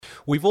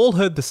We've all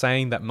heard the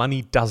saying that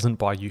money doesn't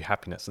buy you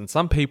happiness, and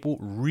some people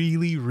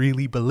really,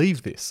 really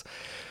believe this.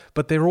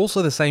 But they're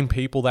also the same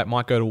people that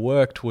might go to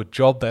work to a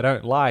job they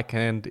don't like,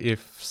 and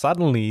if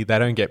suddenly they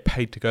don't get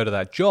paid to go to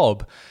that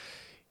job,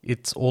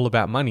 it's all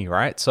about money,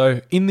 right?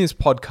 So in this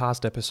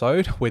podcast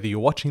episode, whether you're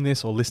watching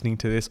this or listening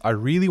to this, I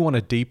really want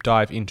to deep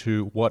dive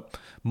into what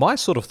my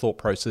sort of thought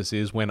process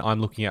is when I'm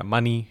looking at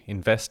money,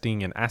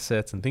 investing and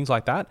assets and things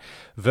like that,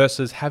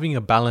 versus having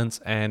a balance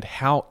and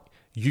how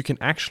you can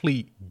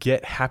actually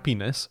get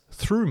happiness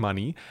through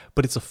money,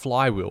 but it's a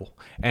flywheel.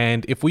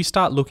 And if we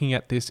start looking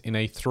at this in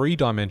a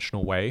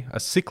three-dimensional way, a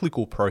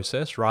cyclical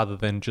process rather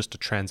than just a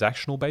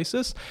transactional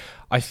basis,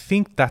 I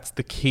think that's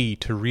the key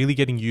to really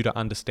getting you to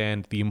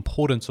understand the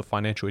importance of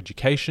financial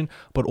education,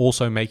 but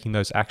also making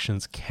those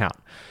actions count.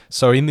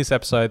 So in this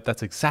episode,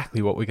 that's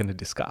exactly what we're going to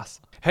discuss.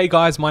 Hey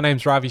guys, my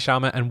name's Ravi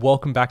Sharma and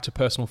welcome back to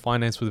Personal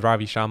Finance with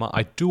Ravi Sharma.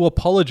 I do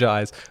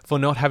apologize for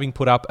not having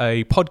put up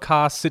a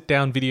podcast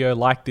sit-down video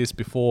like this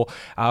before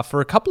for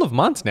a couple of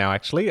months now,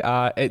 actually.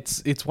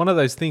 It's one of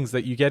those things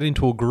that you get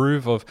into a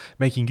groove of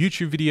making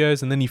YouTube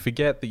videos and then you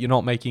forget that you're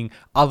not making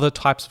other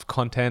types of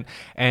content.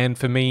 And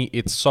for me,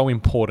 it's so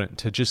important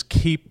to just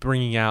keep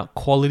bringing out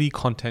quality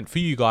content for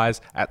you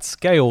guys at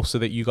scale so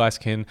that you guys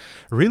can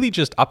really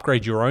just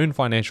upgrade your own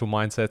financial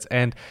mindsets.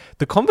 And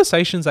the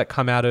conversations that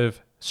come out of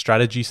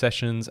strategy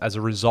sessions as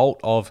a result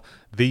of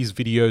these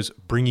videos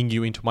bringing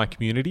you into my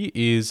community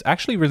is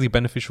actually really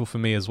beneficial for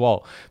me as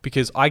well,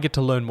 because I get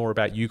to learn more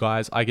about you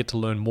guys. I get to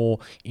learn more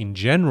in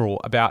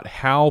general about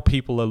how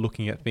people are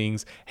looking at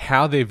things,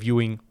 how they're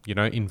viewing,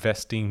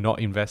 investing, not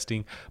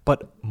investing,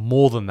 but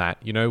more than that,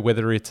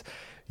 whether it's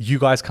you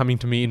guys coming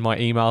to me in my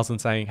emails and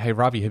saying, hey,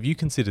 Ravi, have you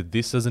considered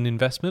this as an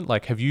investment?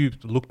 Like, have you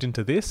looked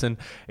into this? And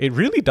it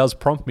really does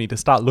prompt me to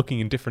start looking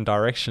in different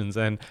directions.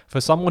 And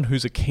for someone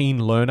who's a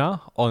keen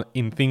learner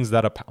in things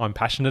that I'm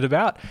passionate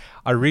about,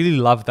 I really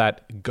love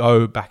that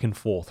go back and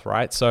forth,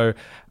 right? So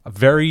I'm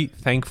very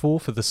thankful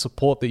for the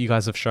support that you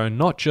guys have shown,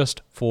 not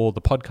just for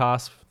the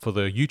podcast, for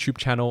the YouTube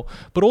channel,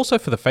 but also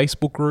for the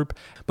Facebook group.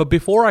 But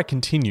before I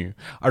continue,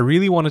 I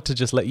really wanted to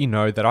just let you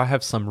know that I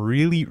have some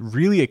really,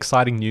 really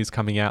exciting news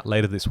coming out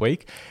later this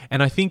week.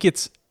 And I think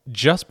it's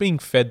just being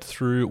fed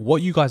through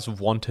what you guys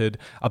have wanted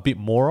a bit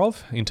more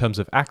of in terms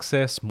of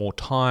access, more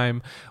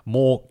time,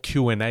 more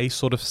Q&A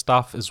sort of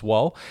stuff as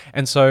well.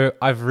 And so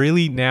I've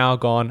really now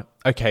gone,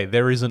 okay,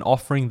 there is an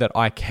offering that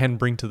I can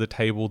bring to the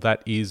table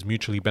that is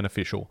mutually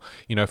beneficial,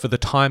 for the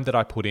time that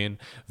I put in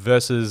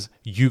versus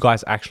you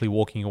guys actually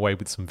walking away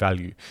with some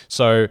value.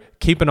 So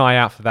keep an eye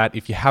out for that.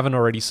 If you haven't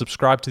already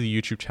subscribed to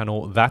the YouTube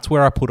channel, that's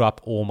where I put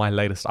up all my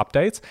latest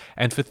updates.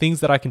 And for things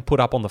that I can put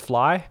up on the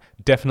fly,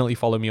 definitely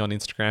follow me on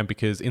Instagram,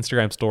 because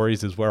Instagram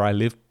stories is where I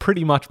live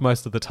pretty much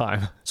most of the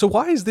time. So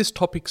why is this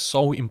topic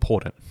so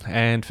important?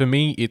 And for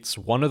me, it's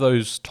one of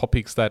those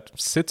topics that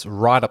sits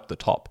right up the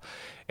top.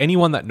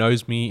 Anyone that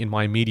knows me in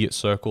my immediate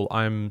circle,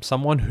 I'm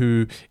someone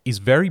who is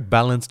very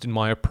balanced in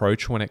my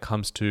approach when it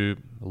comes to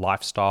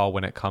lifestyle,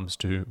 when it comes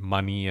to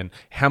money and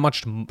how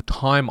much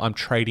time I'm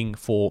trading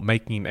for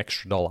making an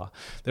extra dollar.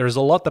 There is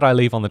a lot that I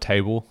leave on the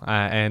table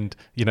and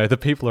the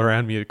people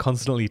around me are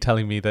constantly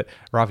telling me that,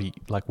 Ravi,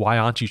 like, why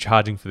aren't you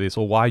charging for this?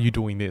 Or why are you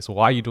doing this? Or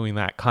why are you doing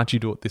that? Can't you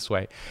do it this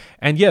way?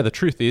 And yeah, the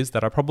truth is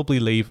that I probably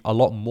leave a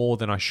lot more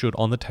than I should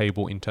on the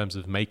table in terms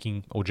of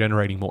making or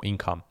generating more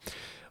income.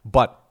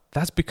 But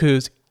that's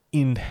because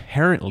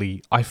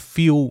inherently, I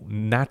feel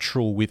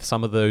natural with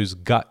some of those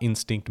gut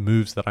instinct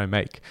moves that I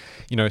make.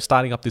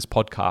 Starting up this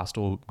podcast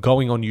or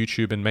going on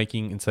YouTube and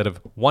making, instead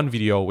of one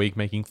video a week,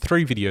 making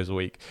 3 videos a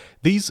week.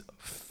 These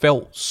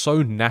felt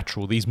so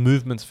natural. These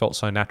movements felt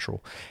so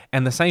natural.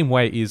 And the same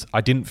way is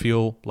I didn't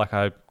feel like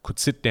I could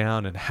sit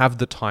down and have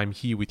the time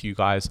here with you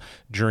guys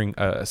during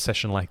a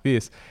session like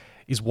this,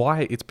 is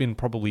why it's been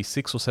probably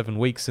 6 or 7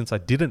 weeks since I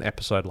did an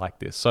episode like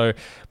this. So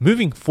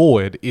moving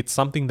forward, it's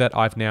something that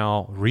I've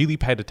now really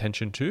paid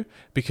attention to,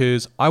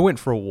 because I went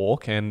for a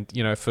walk and,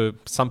 for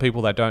some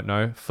people that don't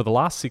know, for the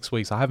last 6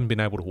 weeks, I haven't been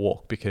able to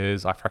walk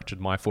because I fractured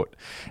my foot.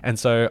 And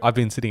so I've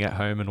been sitting at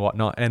home and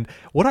whatnot. And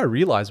what I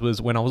realized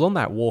was when I was on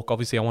that walk,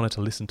 obviously I wanted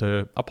to listen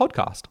to a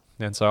podcast.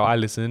 And so I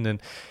listened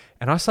and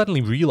I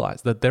suddenly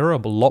realized that there are a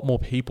lot more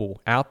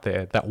people out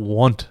there that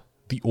want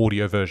the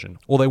audio version,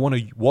 or they want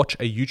to watch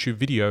a YouTube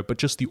video, but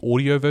just the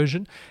audio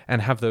version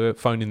and have the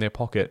phone in their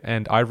pocket.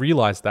 And I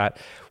realized that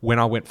when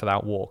I went for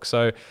that walk.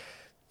 So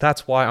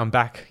that's why I'm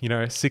back,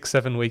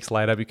 6-7 weeks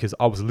later, because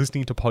I was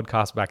listening to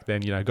podcasts back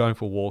then, going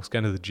for walks,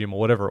 going to the gym or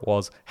whatever it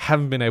was,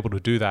 haven't been able to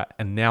do that.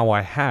 And now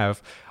I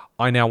have.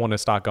 I now want to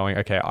start going,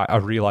 okay, I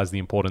realize the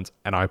importance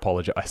and I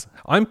apologize.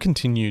 I'm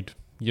continued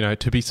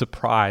to be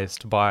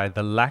surprised by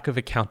the lack of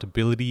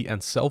accountability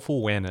and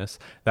self-awareness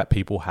that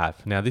people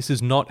have. Now, this is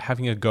not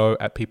having a go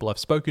at people I've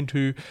spoken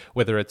to,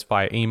 whether it's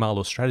via email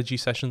or strategy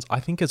sessions.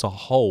 I think as a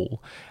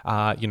whole,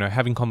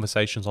 having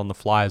conversations on the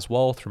fly as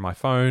well through my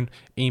phone,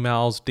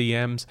 emails,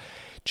 DMs,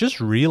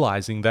 just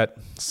realizing that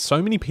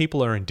so many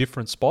people are in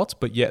different spots,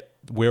 but yet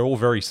we're all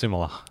very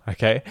similar,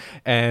 okay?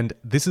 And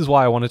this is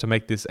why I wanted to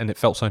make this, and it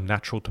felt so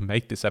natural to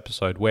make this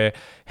episode, where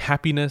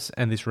happiness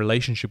and this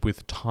relationship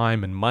with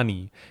time and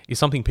money is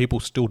something people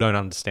still don't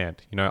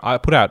understand. You know, I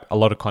put out a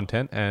lot of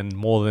content, and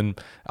more than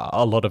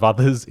a lot of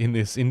others in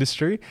this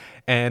industry,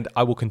 and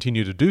I will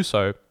continue to do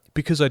so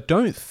because I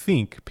don't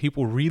think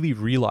people really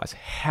realize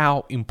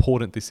how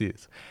important this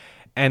is.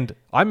 And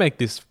I make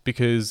this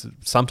because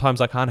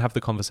sometimes I can't have the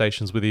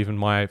conversations with even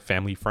my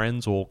family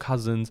friends or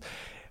cousins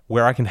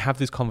where I can have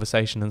this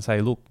conversation and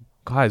say, look,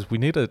 guys, we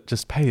need to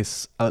just pay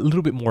a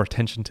little bit more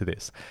attention to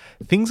this.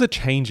 Things are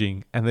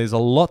changing and there's a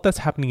lot that's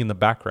happening in the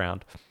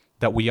background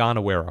that we aren't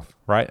aware of,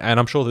 right? And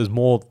I'm sure there's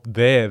more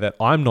there that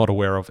I'm not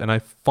aware of. And I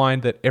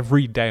find that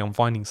every day I'm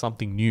finding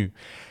something new.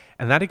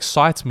 And that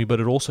excites me, but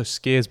it also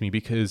scares me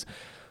because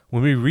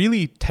when we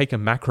really take a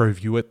macro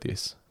view at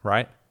this,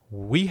 right?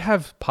 We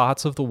have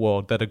parts of the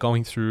world that are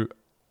going through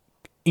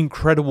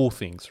incredible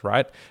things,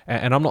 right?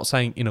 And I'm not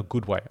saying in a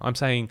good way. I'm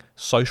saying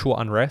social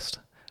unrest,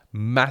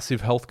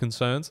 massive health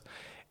concerns.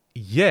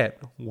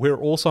 Yet we're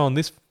also on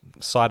this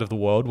side of the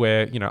world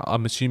where, you know,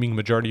 I'm assuming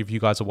majority of you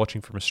guys are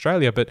watching from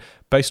Australia, but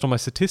based on my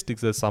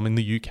statistics, there's some in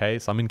the UK,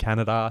 some in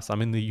Canada,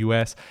 some in the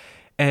US.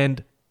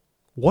 And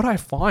what I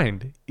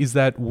find is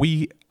that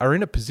we are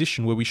in a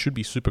position where we should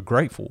be super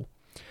grateful.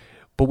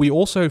 But we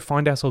also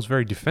find ourselves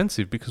very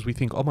defensive because we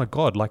think, oh my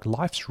God, like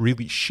life's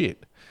really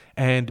shit.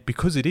 And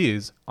because it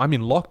is, I'm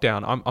in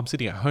lockdown, I'm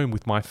sitting at home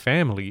with my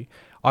family,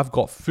 I've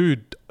got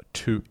food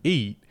to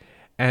eat,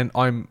 and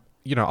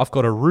I've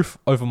got a roof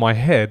over my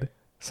head.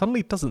 Suddenly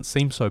it doesn't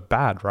seem so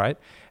bad, right?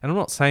 And I'm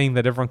not saying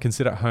that everyone can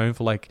sit at home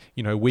for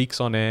weeks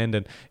on end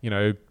and,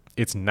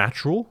 it's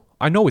natural.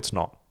 I know it's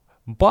not.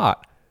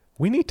 But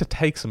we need to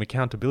take some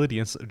accountability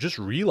and just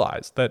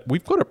realize that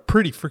we've got it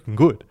pretty freaking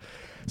good.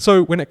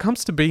 So when it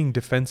comes to being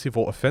defensive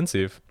or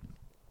offensive,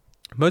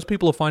 most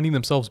people are finding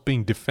themselves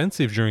being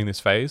defensive during this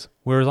phase,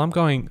 whereas I'm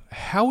going,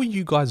 how are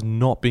you guys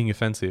not being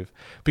offensive?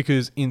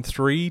 Because in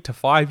 3 to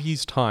 5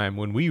 years' time,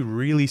 when we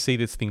really see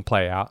this thing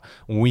play out,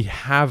 when we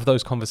have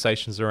those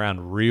conversations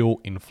around real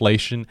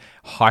inflation,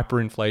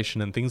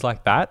 hyperinflation, and things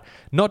like that,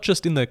 not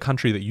just in the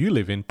country that you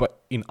live in,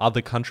 but in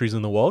other countries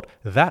in the world,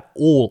 that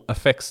all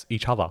affects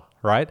each other,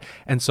 right?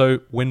 And so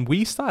when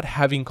we start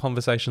having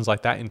conversations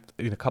like that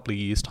in a couple of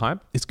years'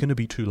 time, it's going to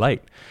be too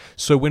late.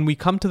 So when we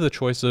come to the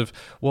choice of,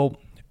 well,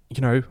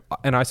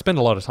 and I spend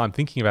a lot of time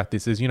thinking about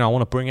this is, I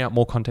want to bring out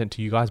more content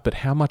to you guys, but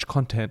how much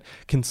content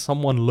can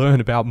someone learn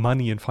about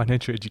money and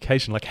financial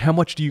education? Like, how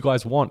much do you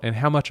guys want? And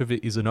how much of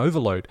it is an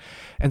overload?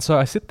 And so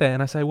I sit there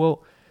and I say,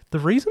 well, the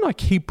reason I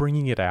keep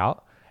bringing it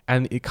out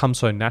and it comes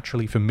so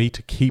naturally for me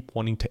to keep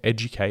wanting to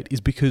educate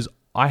is because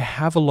I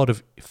have a lot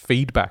of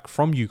feedback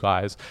from you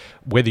guys,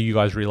 whether you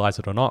guys realize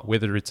it or not,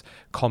 whether it's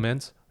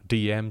comments,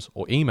 DMs,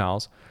 or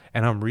emails.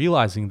 And I'm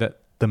realizing that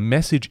the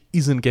message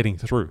isn't getting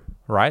through,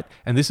 right?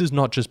 And this is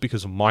not just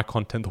because of my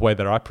content, the way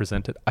that I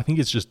present it. I think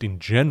it's just in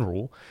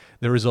general,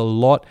 there is a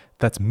lot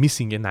that's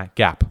missing in that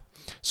gap.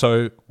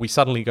 So we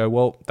suddenly go,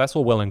 well, that's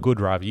all well and good,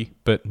 Ravi,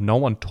 but no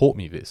one taught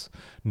me this.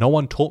 No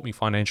one taught me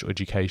financial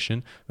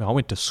education. I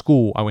went to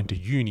school, I went to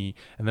uni,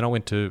 and then I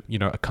went to,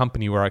 a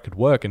company where I could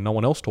work and no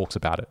one else talks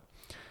about it.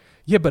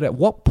 Yeah, but at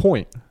what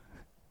point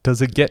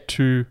does it get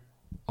to,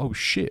 oh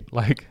shit,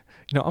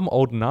 I'm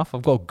old enough,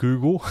 I've got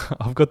Google,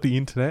 I've got the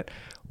internet.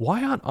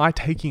 Why aren't I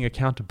taking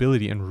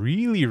accountability and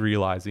really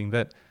realizing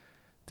that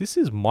this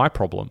is my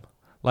problem?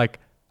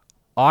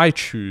 I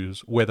choose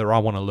whether I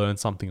want to learn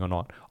something or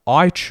not.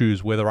 I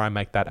choose whether I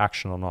make that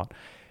action or not.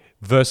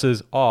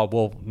 Versus, oh,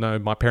 well, no,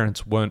 my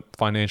parents weren't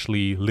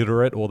financially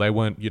literate or they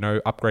weren't,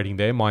 upgrading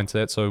their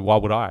mindset. So why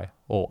would I?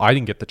 Or I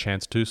didn't get the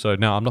chance to, so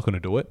no, I'm not going to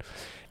do it.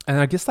 And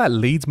I guess that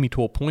leads me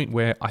to a point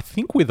where I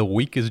think we're the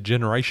weakest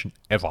generation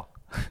ever.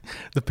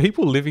 The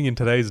people living in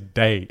today's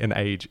day and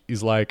age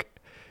is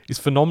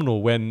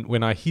phenomenal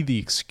when I hear the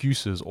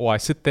excuses, or I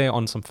sit there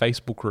on some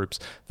Facebook groups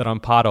that I'm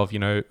part of,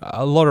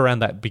 a lot around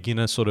that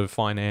beginner sort of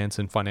finance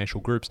and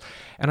financial groups.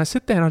 And I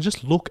sit there and I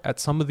just look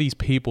at some of these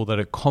people that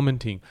are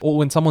commenting, or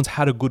when someone's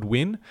had a good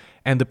win,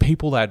 and the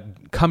people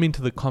that come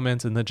into the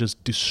comments and then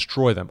just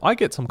destroy them. I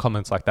get some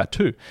comments like that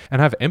too,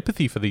 and I have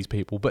empathy for these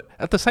people, but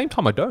at the same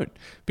time I don't,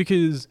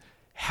 because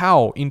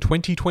how in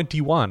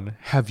 2021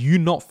 have you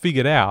not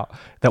figured out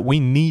that we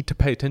need to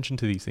pay attention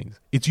to these things?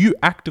 It's you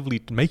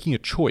actively making a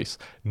choice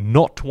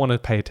not to want to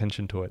pay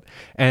attention to it.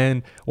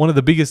 And one of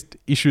the biggest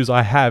issues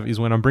I have is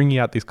when I'm bringing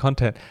out this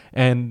content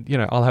and,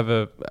 I'll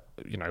have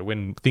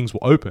when things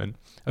will open,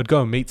 I'd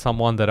go and meet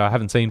someone that I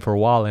haven't seen for a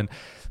while and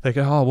they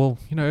go, oh, well,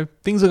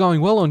 things are going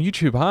well on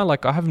YouTube, huh?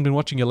 I haven't been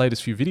watching your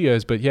latest few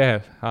videos, but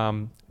yeah,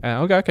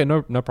 okay,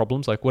 no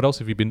problems. What else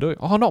have you been doing?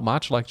 Oh, not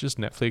much, just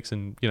Netflix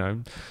and,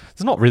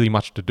 there's not really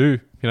much to do,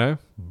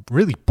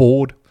 really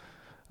bored.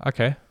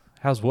 Okay,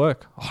 how's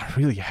work? Oh, I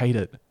really hate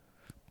it.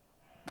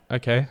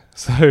 Okay,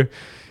 so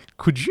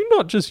could you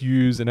not just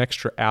use an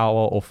extra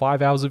hour or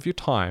 5 hours of your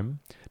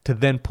time to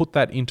then put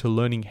that into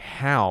learning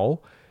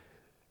how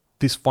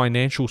this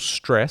financial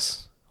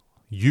stress,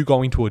 you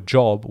going to a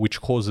job which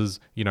causes,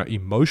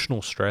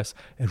 emotional stress,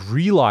 and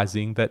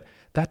realizing that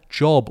that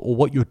job or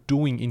what you're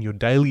doing in your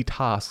daily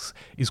tasks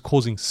is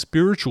causing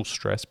spiritual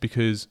stress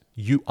because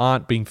you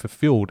aren't being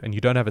fulfilled and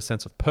you don't have a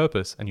sense of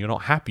purpose and you're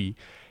not happy.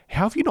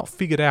 How have you not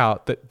figured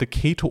out that the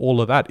key to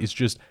all of that is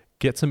just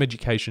get some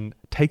education,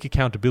 take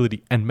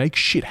accountability, and make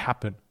shit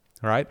happen,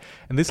 all right?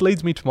 And this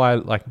leads me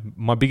to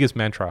my biggest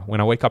mantra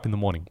when I wake up in the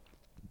morning.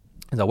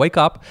 Is I wake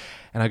up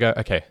and I go,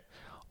 okay,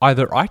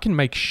 either I can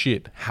make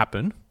shit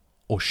happen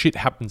or shit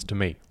happens to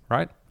me,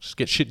 right? Just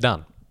get shit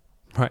done,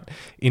 right?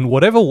 In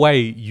whatever way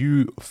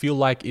you feel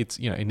like it's,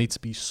 it needs to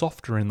be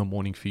softer in the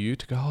morning for you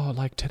to go, oh,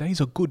 like today's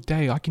a good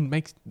day. I can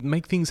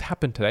make things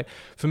happen today.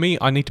 For me,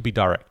 I need to be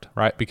direct,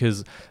 right?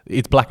 Because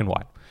it's black and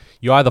white.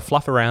 You either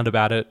fluff around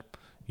about it.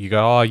 You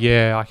go, oh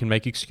yeah, I can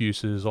make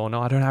excuses, or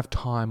no, I don't have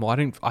time, or I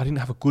didn't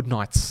have a good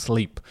night's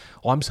sleep,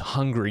 or I'm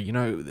hungry,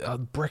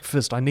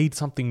 breakfast, I need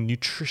something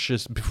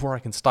nutritious before I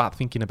can start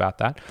thinking about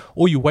that.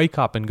 Or you wake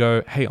up and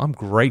go, hey, I'm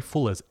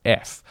grateful as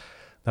F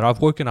that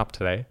I've woken up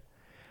today.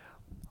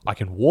 I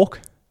can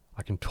walk,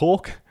 I can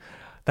talk.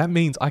 That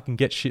means I can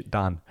get shit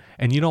done.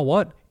 And you know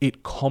what?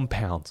 It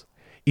compounds.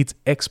 It's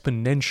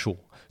exponential.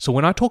 So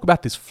when I talk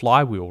about this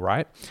flywheel,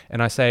 right,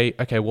 and I say,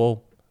 okay,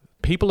 well,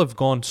 people have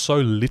gone so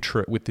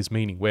literate with this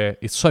meaning where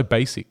it's so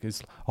basic.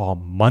 It's,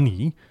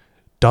 money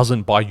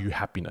doesn't buy you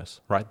happiness,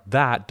 right?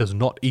 That does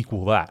not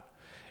equal that.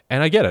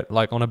 And I get it,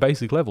 like on a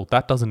basic level,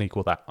 that doesn't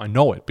equal that. I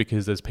know it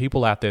because there's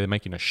people out there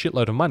making a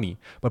shitload of money,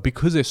 but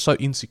because they're so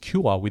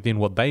insecure within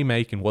what they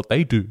make and what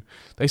they do,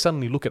 they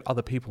suddenly look at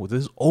other people.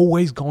 There's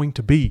always going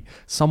to be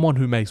someone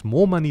who makes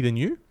more money than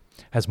you,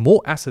 has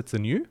more assets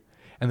than you,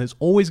 and there's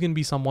always going to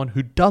be someone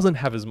who doesn't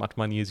have as much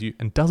money as you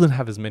and doesn't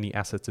have as many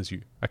assets as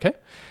you, okay?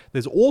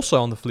 There's also,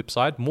 on the flip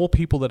side, more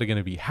people that are going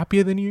to be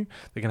happier than you,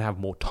 they're going to have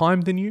more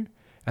time than you,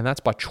 and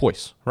that's by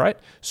choice, right?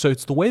 So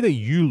it's the way that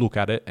you look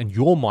at it and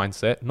your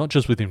mindset, not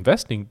just with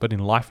investing, but in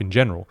life in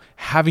general,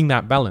 having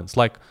that balance,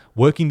 like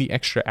working the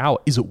extra hour,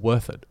 is it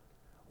worth it?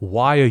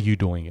 Why are you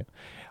doing it?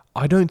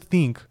 I don't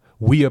think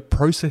we are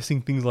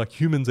processing things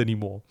like humans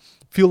anymore.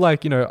 Feel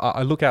like,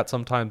 I look out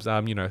sometimes,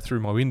 through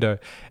my window,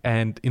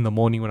 and in the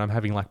morning when I'm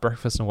having like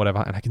breakfast and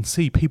whatever, and I can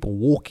see people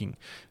walking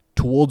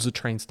towards the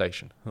train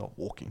station.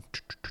 Walking.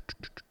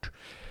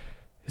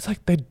 It's like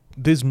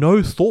there's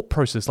no thought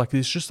process. Like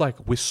it's just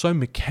like we're so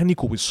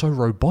mechanical, we're so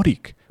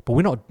robotic, but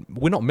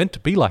we're not meant to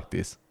be like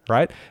this,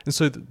 right? And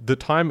so the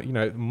time,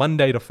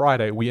 Monday to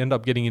Friday, we end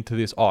up getting into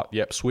this,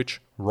 switch,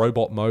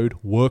 robot mode,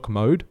 work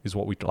mode is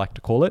what we like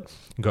to call it.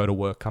 Go to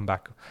work, come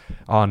back.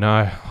 Oh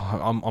no,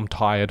 I'm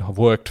tired. I've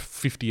worked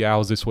 50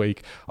 hours this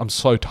week. I'm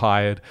so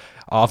tired.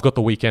 I've got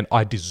the weekend.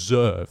 I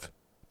deserve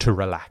to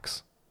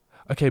relax.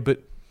 Okay,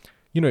 but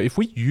if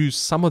we use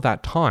some of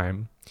that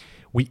time,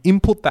 we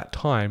input that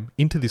time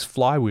into this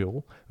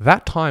flywheel,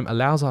 that time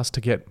allows us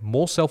to get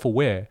more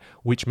self-aware,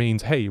 which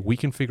means, hey, we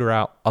can figure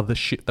out other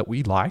shit that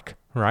we like,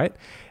 right?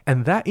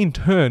 And that in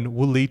turn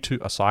will lead to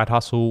a side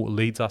hustle,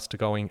 leads us to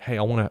going, hey,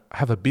 I want to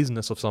have a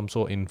business of some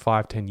sort in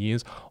 5-10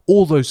 years.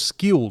 All those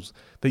skills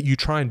that you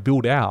try and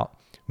build out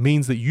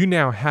means that you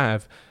now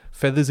have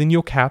feathers in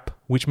your cap,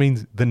 which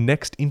means the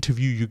next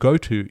interview you go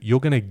to,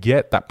 you're going to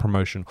get that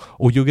promotion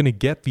or you're going to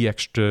get the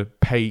extra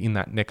pay in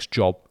that next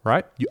job,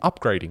 right? You're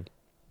upgrading.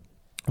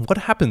 What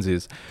happens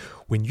is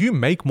when you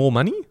make more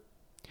money,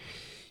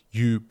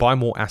 you buy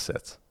more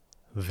assets.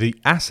 The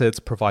assets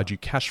provide you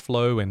cash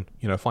flow and,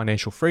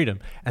 financial freedom.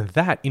 And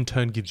that in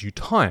turn gives you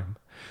time.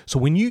 So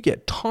when you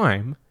get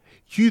time,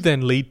 you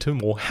then lead to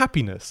more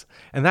happiness.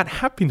 And that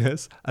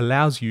happiness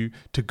allows you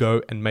to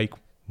go and make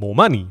more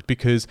money.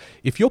 Because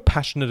if you're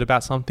passionate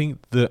about something,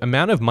 the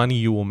amount of money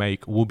you will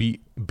make will be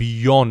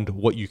beyond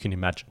what you can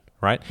imagine.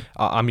 Right?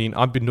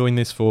 I've been doing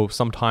this for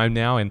some time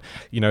now and,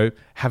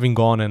 having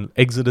gone and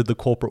exited the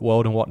corporate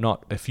world and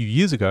whatnot a few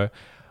years ago,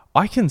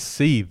 I can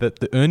see that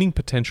the earning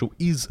potential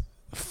is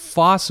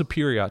far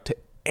superior to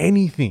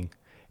anything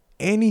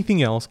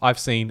else I've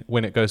seen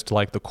when it goes to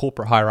like the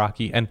corporate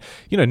hierarchy. And,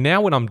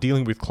 now when I'm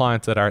dealing with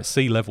clients that are at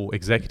C-level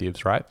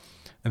executives, right?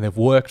 And they've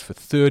worked for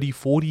 30,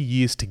 40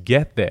 years to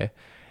get there.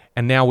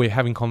 And now we're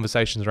having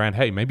conversations around,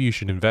 hey, maybe you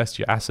should invest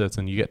your assets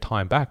and you get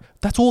time back.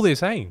 That's all they're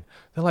saying.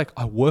 They're like,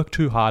 I work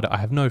too hard. I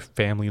have no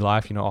family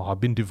life. I've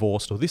been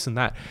divorced or this and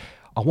that.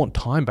 I want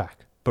time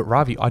back. But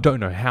Ravi, I don't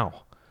know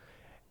how.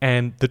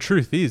 And the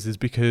truth is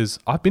because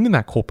I've been in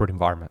that corporate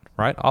environment,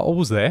 right? I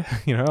was there,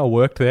 I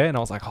worked there and I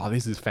was like, oh,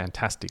 this is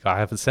fantastic. I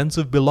have a sense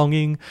of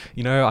belonging.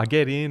 I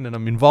get in and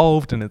I'm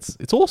involved and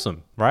it's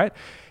awesome, right?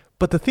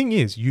 But the thing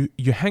is, you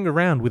hang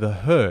around with a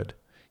herd.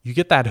 You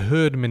get that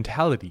herd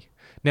mentality.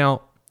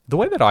 Now, the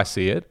way that I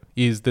see it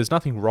is there's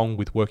nothing wrong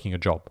with working a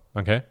job,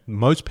 okay?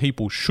 Most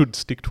people should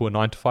stick to a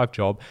 9-to-5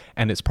 job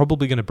and it's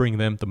probably going to bring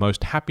them the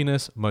most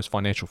happiness, most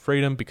financial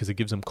freedom because it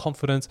gives them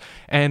confidence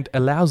and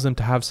allows them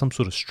to have some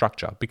sort of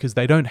structure because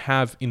they don't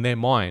have in their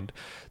mind,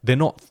 they're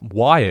not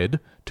wired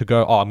to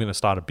go, I'm going to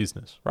start a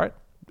business, right?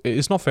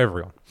 It's not for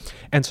everyone.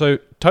 And so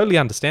totally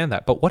understand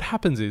that. But what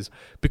happens is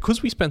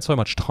because we spend so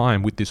much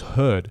time with this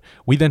herd,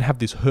 we then have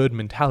this herd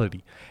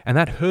mentality. And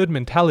that herd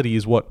mentality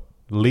is what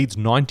leads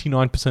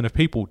 99% of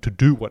people to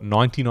do what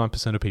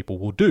 99% of people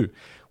will do,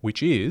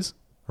 which is,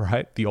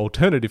 right, the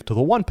alternative to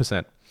the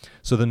 1%.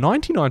 So the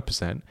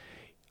 99%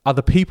 are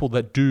the people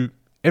that do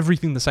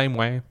everything the same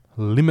way,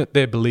 limit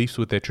their beliefs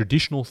with their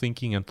traditional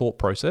thinking and thought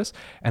process,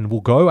 and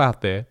will go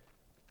out there.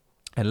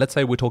 And let's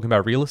say we're talking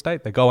about real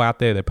estate. They go out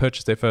there, they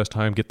purchase their first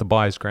home, get the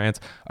buyer's grants.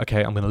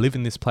 Okay, I'm going to live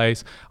in this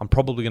place. I'm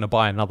probably going to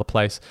buy another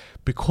place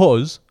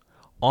because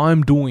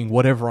I'm doing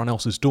what everyone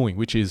else is doing,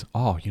 which is,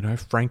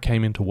 Frank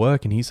came into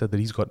work and he said that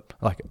he's got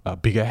like a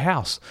bigger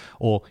house.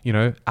 Or,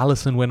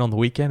 Alison went on the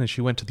weekend and she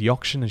went to the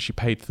auction and she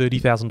paid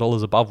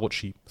 $30,000 above what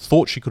she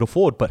thought she could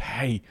afford. But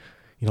hey,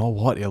 you know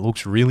what? It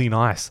looks really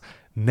nice.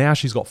 Now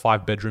she's got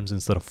 5 bedrooms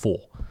instead of 4.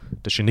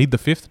 Does she need the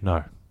 5th?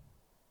 No.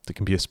 There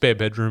can be a spare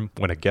bedroom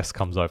when a guest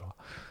comes over.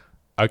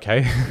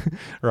 Okay,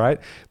 right?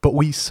 But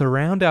we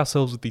surround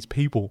ourselves with these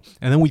people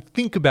and then we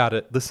think about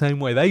it the same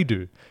way they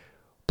do.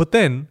 But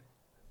then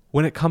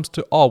when it comes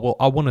to,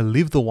 I want to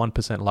live the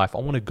 1% life. I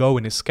want to go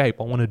and escape.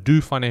 I want to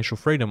do financial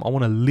freedom. I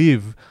want to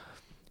live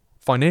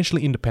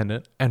financially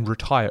independent and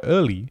retire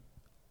early.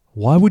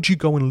 Why would you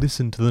go and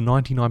listen to the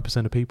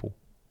 99% of people?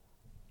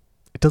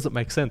 It doesn't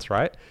make sense,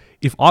 right?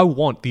 If I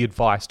want the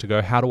advice to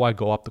go, how do I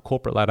go up the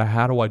corporate ladder?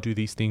 How do I do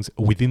these things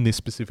within this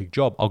specific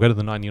job? I'll go to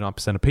the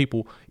 99% of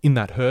people in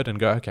that herd and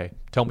go, okay,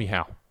 tell me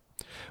how.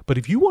 But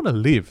if you want to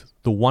live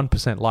the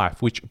 1%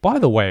 life, which by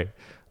the way,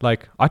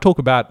 like I talk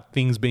about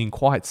things being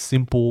quite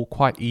simple,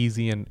 quite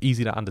easy and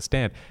easy to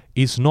understand.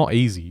 It's not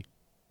easy.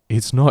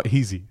 It's not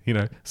easy,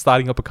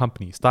 starting up a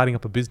company, starting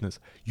up a business.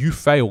 You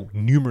fail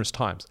numerous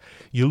times.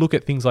 You look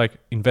at things like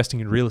investing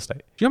in real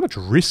estate. Do you know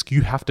how much risk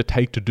you have to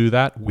take to do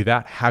that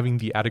without having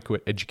the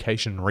adequate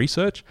education and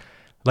research?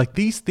 Like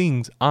these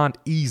things aren't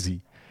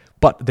easy,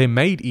 but they're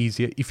made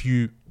easier if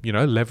you,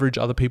 leverage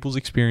other people's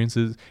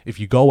experiences. If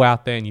you go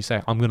out there and you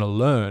say, I'm going to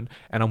learn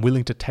and I'm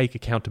willing to take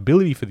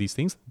accountability for these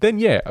things, then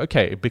yeah,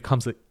 okay, it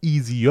becomes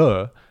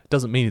easier.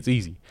 Doesn't mean it's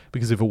easy,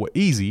 because if it were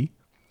easy,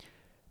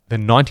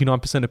 then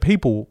 99% of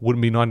people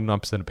wouldn't be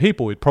 99% of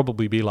people. It'd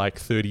probably be like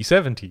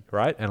 30-70,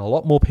 right? And a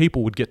lot more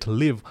people would get to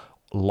live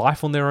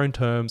life on their own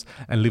terms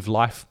and live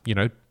life,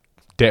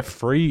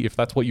 debt-free, if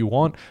that's what you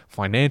want,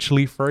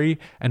 financially free,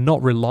 and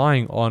not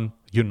relying on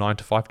your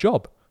 9-to-5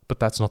 job. But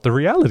that's not the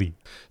reality.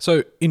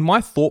 So in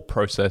my thought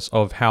process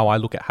of how I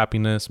look at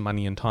happiness,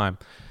 money, and time,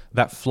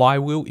 that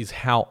flywheel is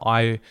how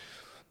I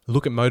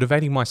look at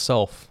motivating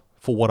myself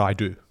for what I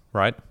do,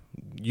 right?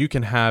 You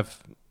can have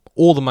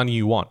all the money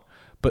you want,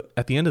 but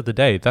at the end of the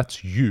day,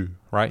 that's you,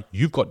 right?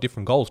 You've got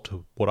different goals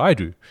to what I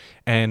do.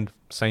 And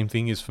same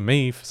thing is for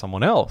me, for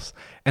someone else.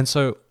 And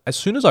so as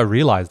soon as I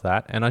realized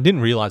that, and I didn't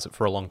realize it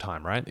for a long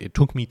time, right? It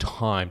took me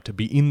time to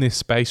be in this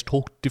space,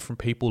 talk to different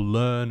people,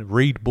 learn,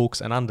 read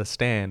books, and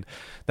understand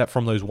that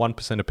from those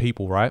 1% of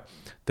people, right?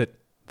 That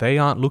they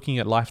aren't looking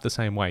at life the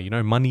same way.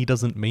 Money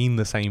doesn't mean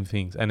the same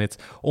things. And it's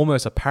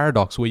almost a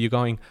paradox where you're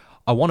going,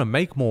 I want to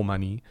make more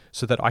money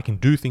so that I can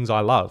do things I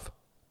love.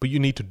 But you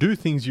need to do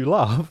things you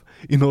love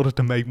in order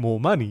to make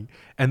more money.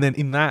 And then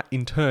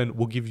in turn,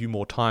 will give you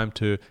more time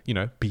to,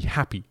 be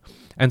happy.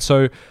 And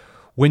so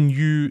when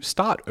you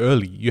start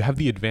early, you have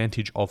the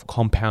advantage of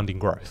compounding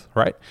growth,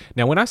 right?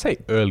 Now, when I say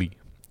early,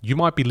 you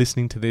might be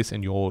listening to this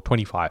and you're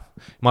 25.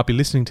 You might be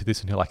listening to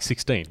this and you're like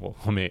 16. Well,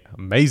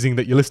 amazing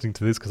that you're listening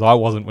to this because I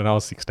wasn't when I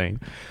was 16.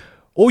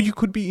 Or you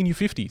could be in your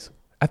 50s.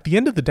 At the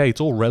end of the day,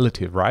 it's all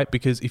relative, right?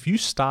 Because if you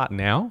start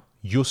now,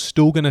 you're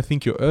still going to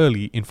think you're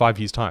early in 5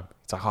 years' time.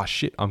 It's like, oh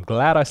shit, I'm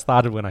glad I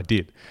started when I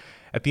did.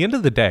 At the end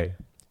of the day,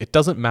 it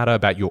doesn't matter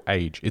about your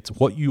age. It's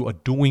what you are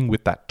doing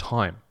with that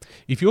time.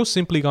 If you're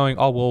simply going,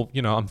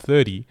 I'm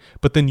 30,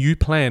 but then you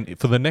plan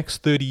for the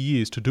next 30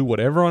 years to do what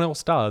everyone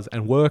else does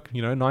and work,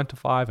 9 to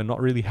 5 and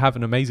not really have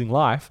an amazing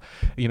life,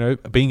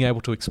 being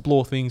able to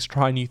explore things,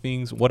 try new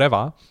things,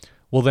 whatever,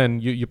 well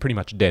then you're pretty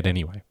much dead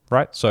anyway,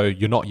 right? So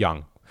you're not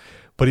young.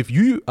 But if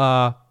you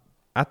are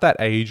at that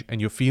age and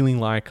you're feeling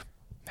like,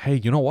 hey,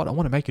 you know what? I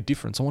want to make a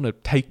difference. I want to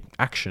take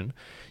action.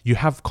 You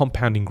have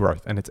compounding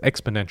growth and it's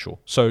exponential.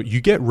 So you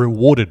get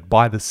rewarded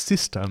by the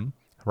system,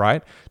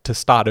 right, to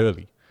start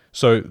early.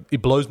 So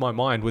it blows my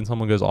mind when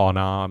someone goes, oh,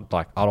 no,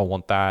 I don't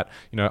want that.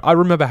 I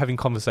remember having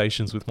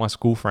conversations with my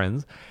school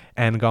friends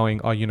and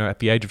going, at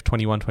the age of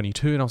 21,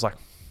 22, and I was like,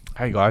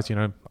 hey guys,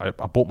 I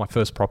bought my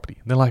first property.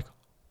 And they're like,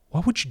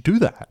 why would you do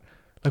that?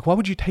 Like, why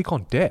would you take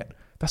on debt?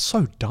 That's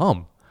so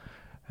dumb.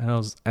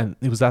 And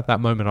it was at that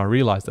moment I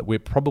realized that we're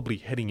probably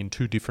heading in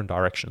two different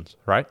directions,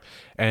 right?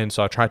 And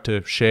so I tried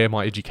to share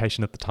my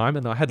education at the time,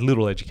 and I had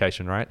little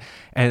education, right?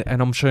 And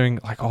I'm showing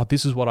like, oh,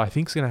 this is what I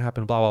think is going to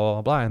happen, blah, blah,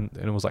 blah, blah. And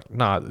it was like,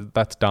 nah,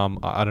 that's dumb.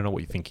 I don't know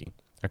what you're thinking.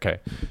 Okay.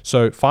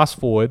 So fast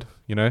forward,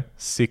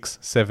 6,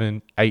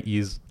 7, 8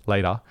 years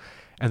later,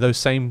 and those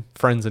same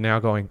friends are now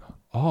going,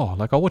 oh,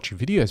 like I watch your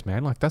videos,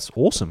 man. Like that's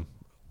awesome.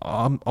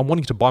 I'm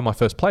wanting to buy my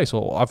first place,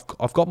 or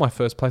I've got my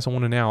first place. I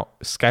want to now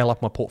scale up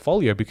my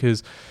portfolio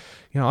because,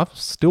 I'm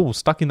still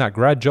stuck in that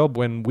grad job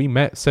when we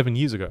met 7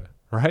 years ago,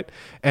 right?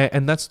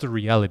 And that's the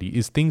reality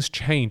is things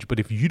change. But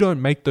if you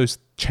don't make those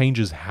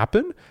changes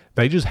happen,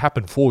 They just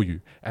happen for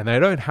you, and they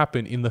don't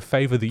happen in the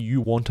favor that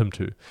you want them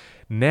to.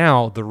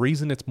 Now, the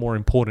reason it's more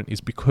important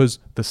is because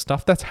the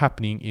stuff that's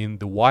happening in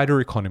the wider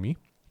economy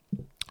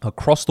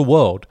across the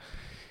world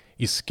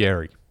is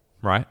scary,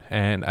 right?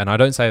 And I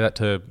don't say that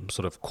to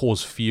sort of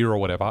cause fear or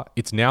whatever.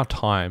 It's now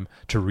time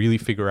to really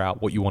figure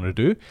out what you want to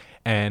do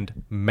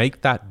and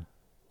make that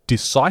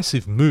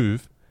decisive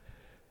move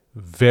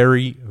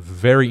very,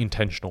 very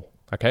intentional,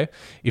 okay?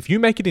 If you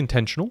make it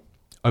intentional,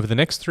 over the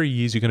next 3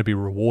 years, you're going to be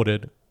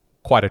rewarded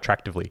quite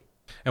attractively.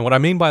 And what I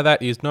mean by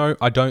that is, no,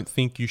 I don't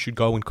think you should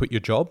go and quit your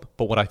job.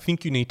 But what I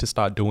think you need to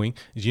start doing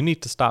is you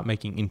need to start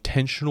making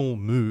intentional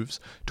moves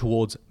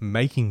towards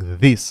making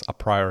this a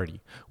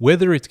priority.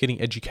 Whether it's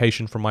getting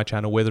education from my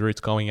channel, whether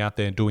it's going out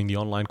there and doing the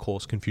online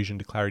course, Confusion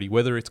to Clarity,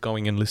 whether it's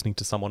going and listening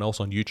to someone else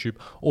on YouTube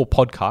or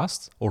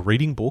podcasts or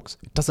reading books,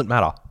 it doesn't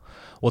matter.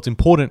 What's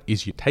important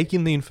is you take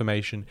in the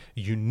information,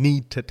 you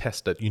need to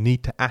test it, you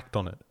need to act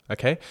on it,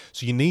 okay?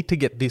 So you need to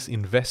get this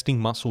investing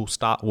muscle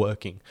start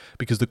working,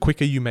 because the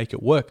quicker you make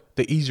it work,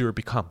 the easier it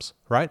becomes,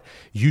 right?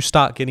 You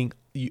start getting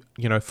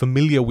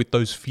familiar with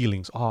those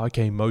feelings. Oh,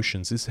 okay,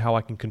 emotions. This is how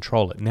I can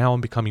control it. Now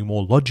I'm becoming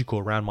more logical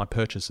around my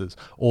purchases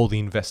or the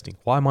investing.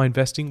 Why am I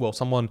investing? Well,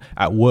 someone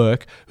at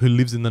work who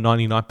lives in the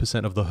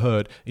 99% of the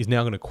herd is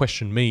now going to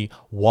question me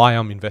why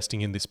I'm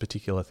investing in this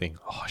particular thing.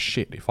 Oh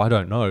shit, if I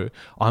don't know,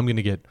 I'm going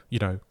to get,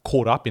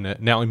 caught up in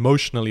it. Now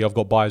emotionally, I've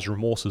got buyer's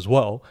remorse as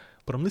well.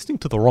 But I'm listening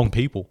to the wrong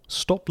people.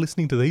 Stop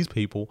listening to these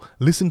people.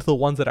 Listen to the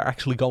ones that are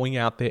actually going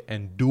out there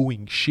and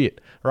doing shit,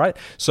 right?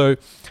 So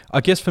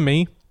I guess for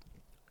me,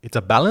 it's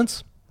a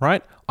balance,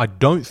 right? I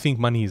don't think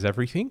money is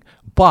everything,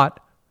 but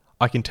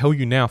I can tell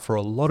you now, for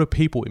a lot of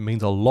people, it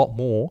means a lot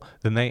more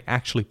than they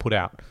actually put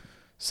out.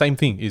 Same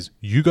thing is,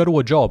 you go to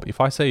a job.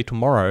 If I say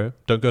tomorrow,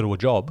 don't go to a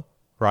job,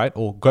 right?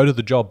 Or go to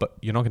the job, but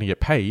you're not going to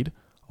get paid.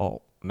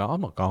 Oh, no,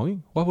 I'm not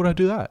going. Why would I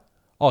do that?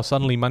 Oh,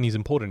 suddenly money's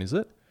important, is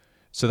it?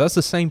 So that's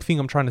the same thing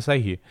I'm trying to say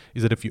here,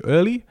 is that if you're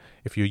early,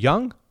 if you're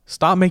young,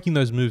 start making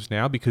those moves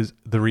now, because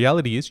the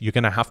reality is you're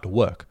going to have to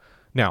work.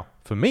 Now,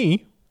 for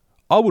me,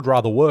 I would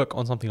rather work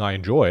on something I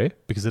enjoy,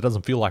 because it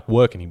doesn't feel like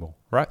work anymore,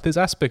 right? There's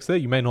aspects there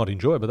you may not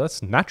enjoy, but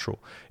that's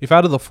natural. If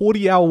out of the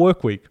 40-hour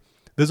work week,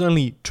 there's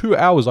only 2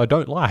 hours I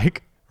don't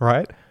like,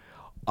 right?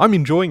 I'm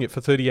enjoying it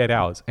for 38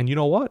 hours. And you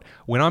know what?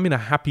 When I'm in a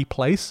happy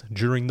place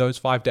during those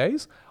 5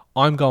 days,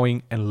 I'm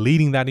going and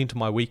leading that into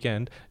my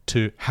weekend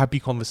to happy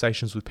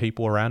conversations with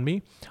people around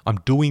me. I'm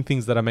doing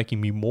things that are making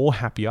me more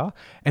happier.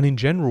 And in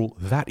general,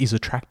 that is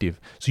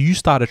attractive. So you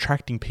start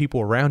attracting people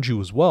around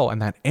you as well,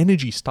 and that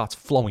energy starts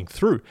flowing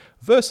through.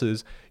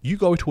 Versus you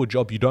go to a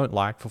job you don't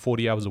like for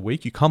 40 hours a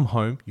week, you come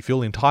home, you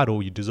feel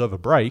entitled, you deserve a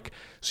break.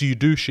 So you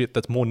do shit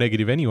that's more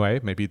negative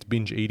anyway. Maybe it's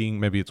binge eating,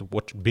 maybe it's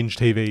binge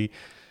TV,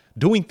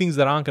 doing things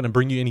that aren't going to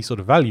bring you any sort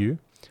of value.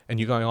 And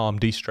you're going, oh, I'm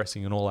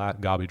de-stressing and all that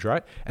garbage,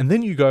 right? And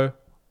then you go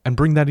and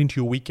bring that into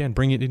your weekend,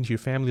 bring it into your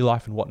family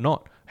life and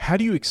whatnot. How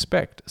do you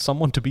expect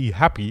someone to be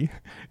happy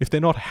if they're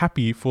not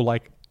happy for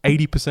like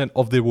 80%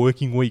 of their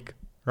working week,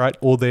 right?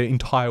 Or their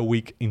entire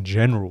week in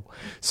general.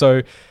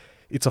 So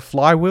it's a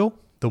flywheel.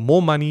 The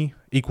more money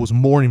equals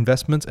more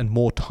investments and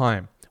more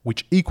time,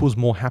 which equals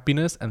more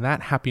happiness. And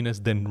that happiness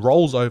then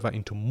rolls over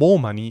into more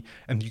money,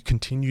 and you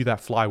continue that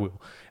flywheel.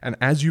 And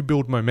as you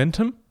build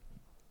momentum,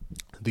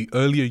 the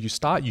earlier you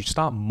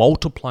start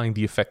multiplying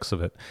the effects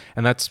of it.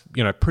 And that's,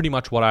 pretty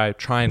much what I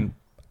try and,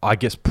 I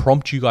guess,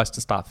 prompt you guys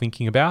to start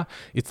thinking about.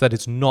 It's that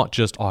it's not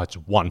just, it's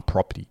one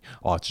property.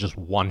 It's just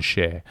one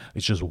share.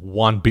 It's just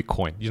one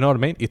Bitcoin. You know what I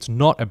mean? It's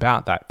not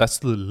about that. That's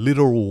the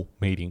literal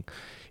meaning.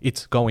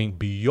 It's going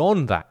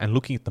beyond that and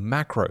looking at the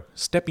macro,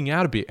 stepping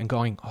out a bit and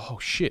going, oh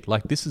shit,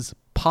 like this is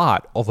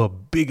part of a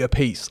bigger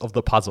piece of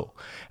the puzzle.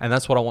 And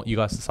that's what I want you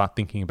guys to start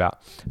thinking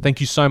about. Thank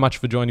you so much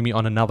for joining me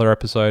on another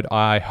episode.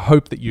 I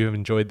hope that you have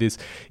enjoyed this.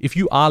 If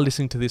you are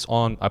listening to this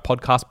on a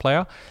podcast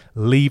player,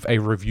 leave a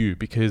review,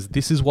 because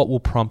this is what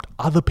will prompt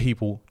other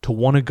people to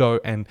want to go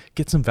and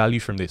get some value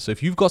from this. So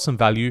if you've got some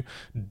value,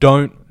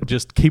 don't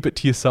just keep it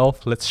to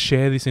yourself. Let's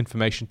share this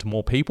information to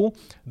more people.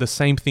 The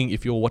same thing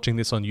if you're watching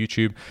this on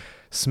YouTube.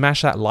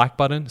 Smash that like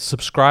button,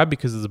 subscribe,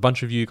 because there's a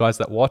bunch of you guys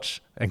that watch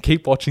and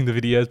keep watching the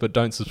videos but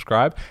don't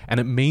subscribe,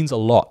 and it means a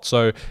lot.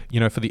 So,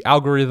 for the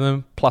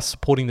algorithm plus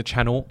supporting the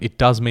channel, it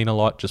does mean a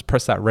lot. Just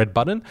press that red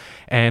button,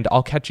 and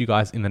I'll catch you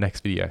guys in the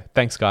next video.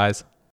 Thanks, guys.